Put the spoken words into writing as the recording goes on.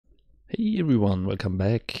Hey everyone, welcome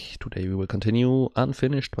back. Today we will continue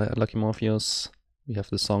Unfinished by Unlucky Morpheus. We have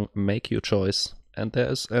the song Make Your Choice, and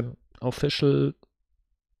there is an official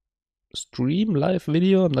stream live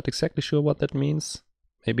video. I'm not exactly sure what that means.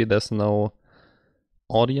 Maybe there's no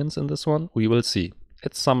audience in this one. We will see.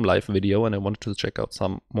 It's some live video and I wanted to check out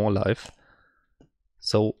some more live.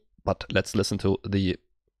 But let's listen to the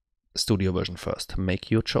studio version first.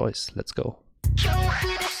 Make Your Choice. Let's go.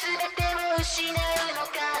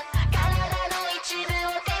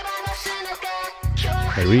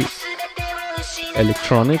 Very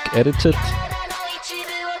electronic, edited.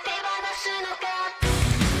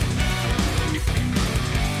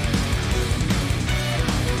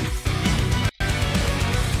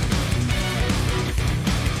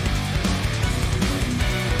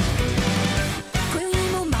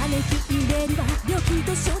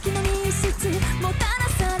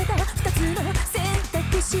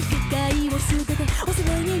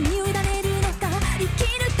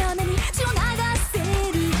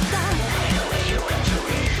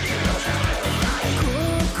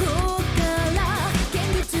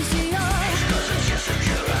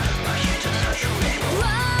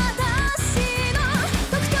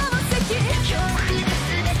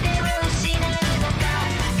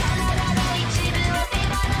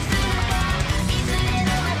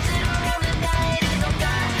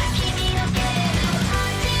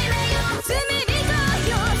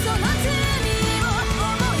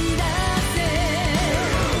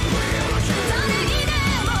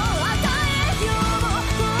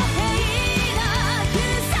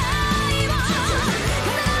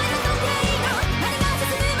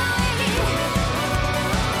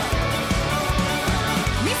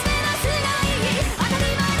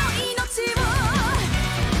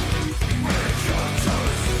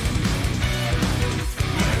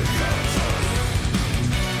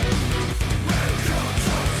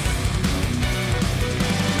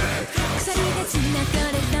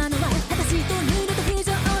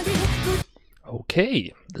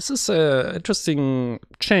 Okay, this is an interesting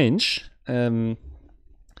change,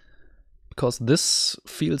 because this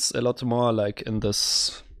feels a lot more like in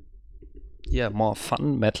this, more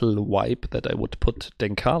fun metal vibe that I would put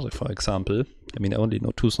Denkare, for example. I mean, I only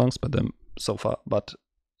know 2 songs by them so far, but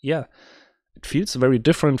yeah, it feels very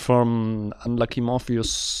different from Unlucky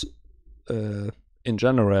Morpheus in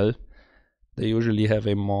general. They usually have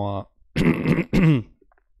a more,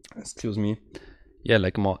 excuse me,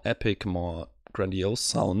 like more epic, more grandiose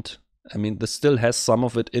sound. I mean, this still has some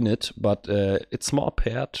of it in it, but it's more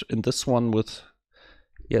paired in this one with,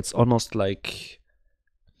 it's almost like,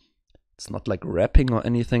 it's not like rapping or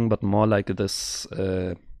anything, but more like this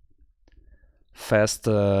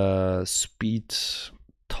faster speed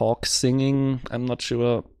talk singing. I'm not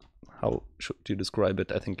sure how should you describe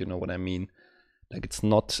it. I think you know what I mean. Like, it's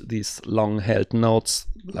not these long held notes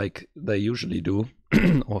like they usually do,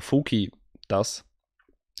 or Fuki does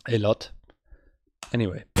a lot.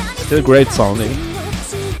 Anyway, still great sounding.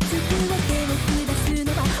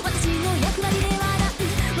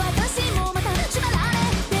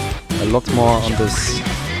 A lot more on this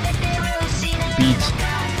beat.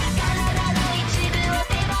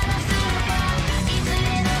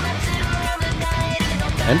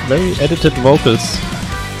 And very edited vocals.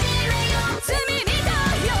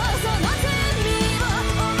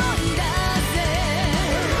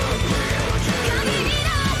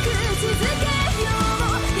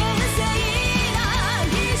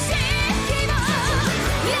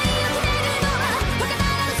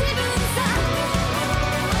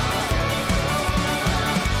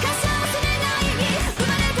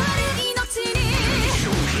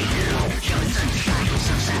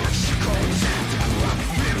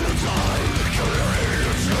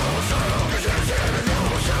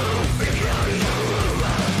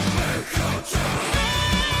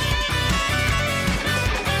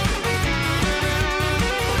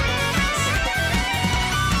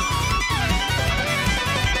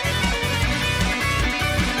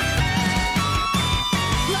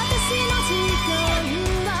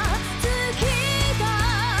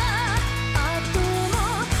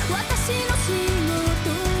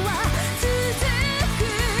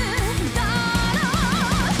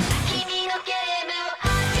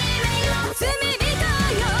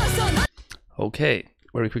 Okay,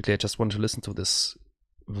 very quickly, I just want to listen to this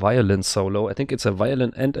violin solo. I think it's a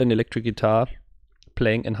violin and an electric guitar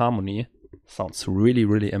playing in harmony. Sounds really,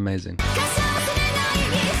 really amazing.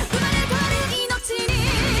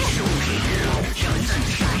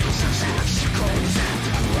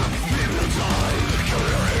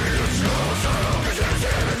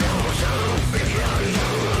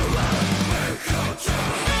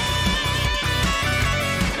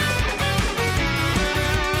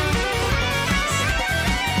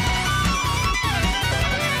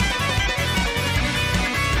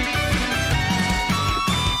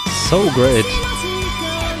 so great.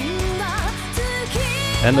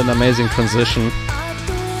 And an amazing transition.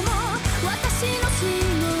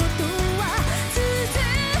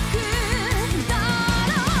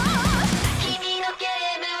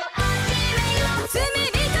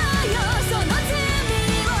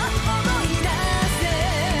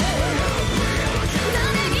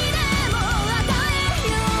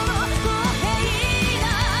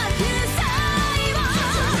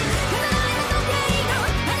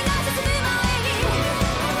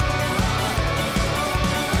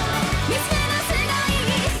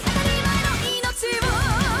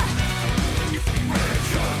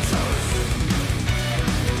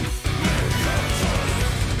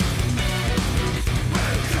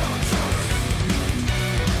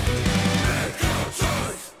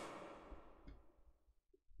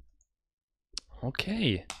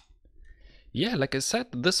 Okay. Yeah, like I said,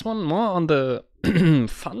 this one more on the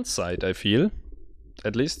fun side, I feel.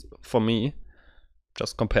 At least for me.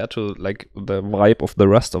 Just compared to like the vibe of the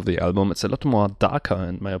rest of the album. It's a lot more darker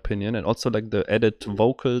in my opinion. And also like the added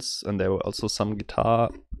vocals, and there were also some guitar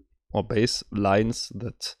or bass lines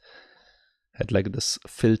that had like this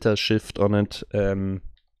filter shift on it.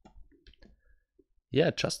 Yeah,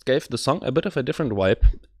 it just gave the song a bit of a different vibe.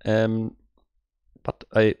 But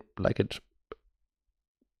I like it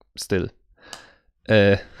still.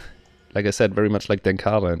 Like I said, very much like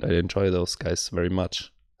Denkara, and I enjoy those guys very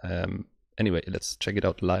much. Anyway, let's check it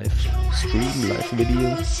out live. Stream, live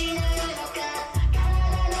video.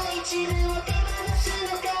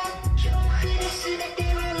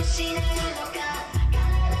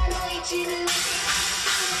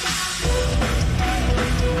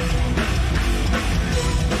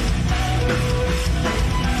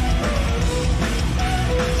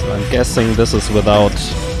 So I'm guessing this is without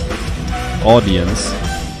audience.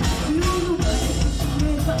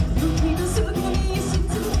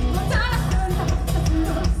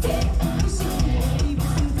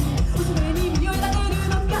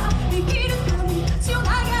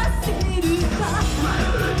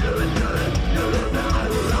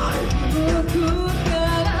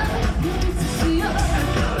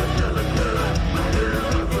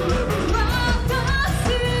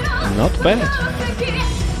 Not bad.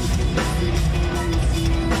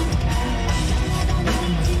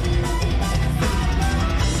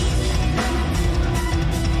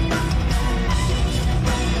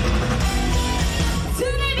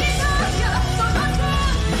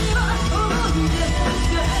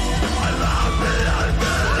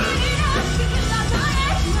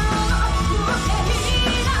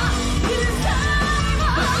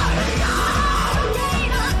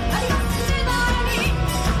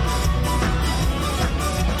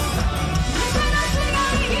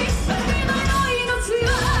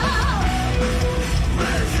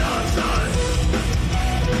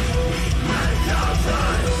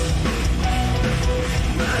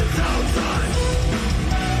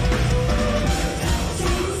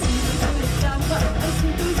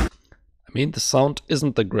 I mean, the sound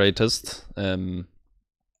isn't the greatest,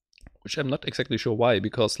 which I'm not exactly sure why,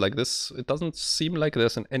 because like this, it doesn't seem like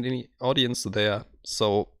there's any audience there,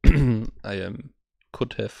 so I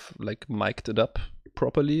could have like mic'd it up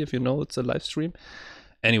properly if you know it's a live stream.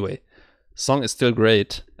 Anyway, song is still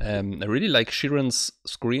great. I really like Sheeran's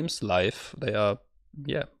screams live. They are,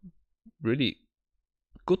 yeah, really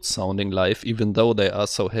good sounding live, even though they are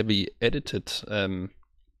so heavy edited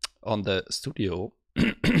on the studio.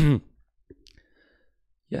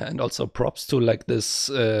 Yeah, and also props to like this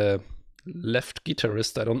left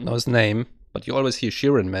guitarist, I don't know his name, but you always hear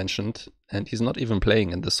Sheeran mentioned, and he's not even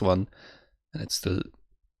playing in this one, and it still,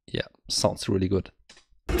 yeah, sounds really good.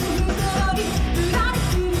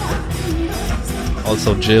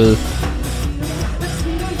 Also Jill,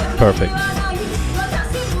 perfect.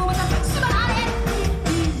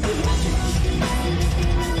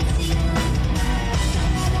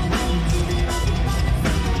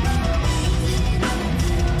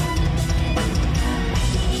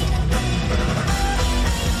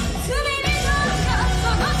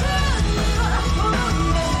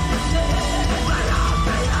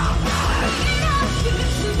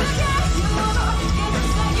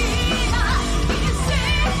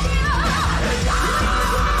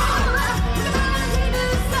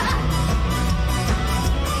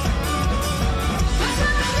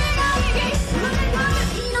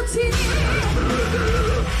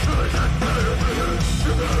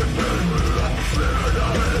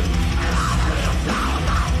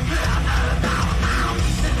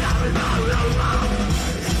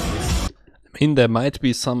 I mean, there might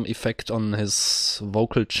be some effect on his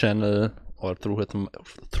vocal channel or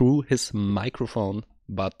through his microphone,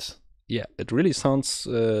 but yeah, it really sounds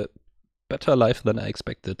better live than I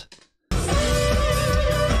expected.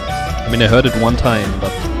 I mean, I heard it one time,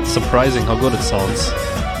 but it's surprising how good it sounds.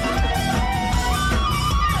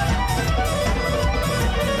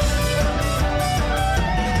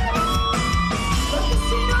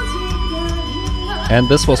 And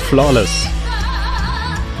this was flawless.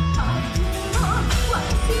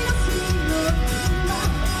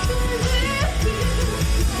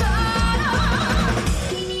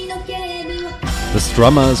 This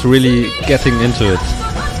drummer is really getting into it.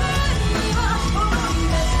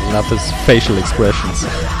 Love his facial expressions.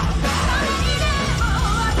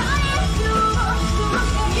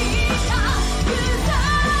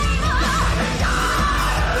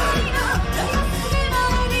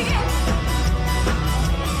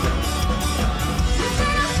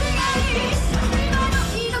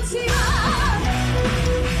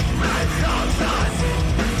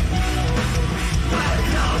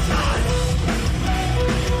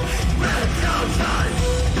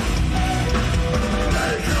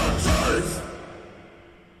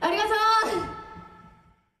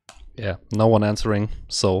 Yeah, no one answering,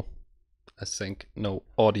 so I think no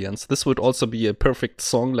audience. This would also be a perfect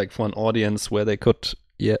song, like for an audience where they could,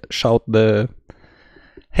 yeah, shout the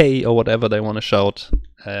hey or whatever they want to shout.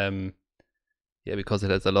 Yeah, because it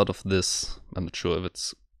has a lot of this. I'm not sure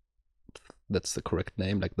if that's the correct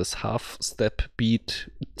name, like this half step beat.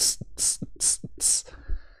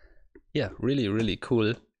 Yeah, really, really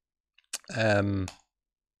cool. Like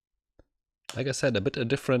I said, a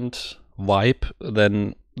different vibe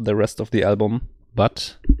than the rest of the album,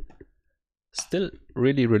 but still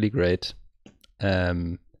really, really great.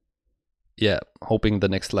 Yeah, hoping the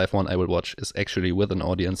next live one I will watch is actually with an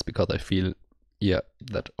audience, because I feel, yeah,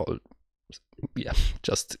 that all, yeah,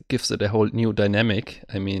 just gives it a whole new dynamic.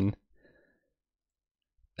 I mean,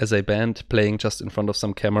 as a band, playing just in front of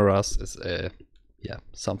some cameras is yeah,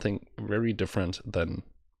 something very different than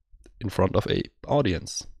in front of a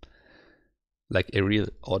audience, like a real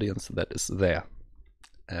audience that is there.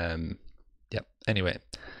 Yeah, anyway,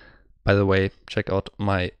 by the way, check out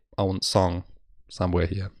my own song somewhere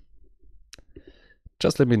here.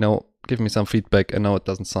 Just let me know, give me some feedback. I know it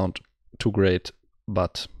doesn't sound too great,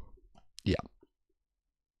 but yeah.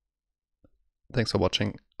 Thanks for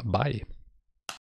watching. Bye.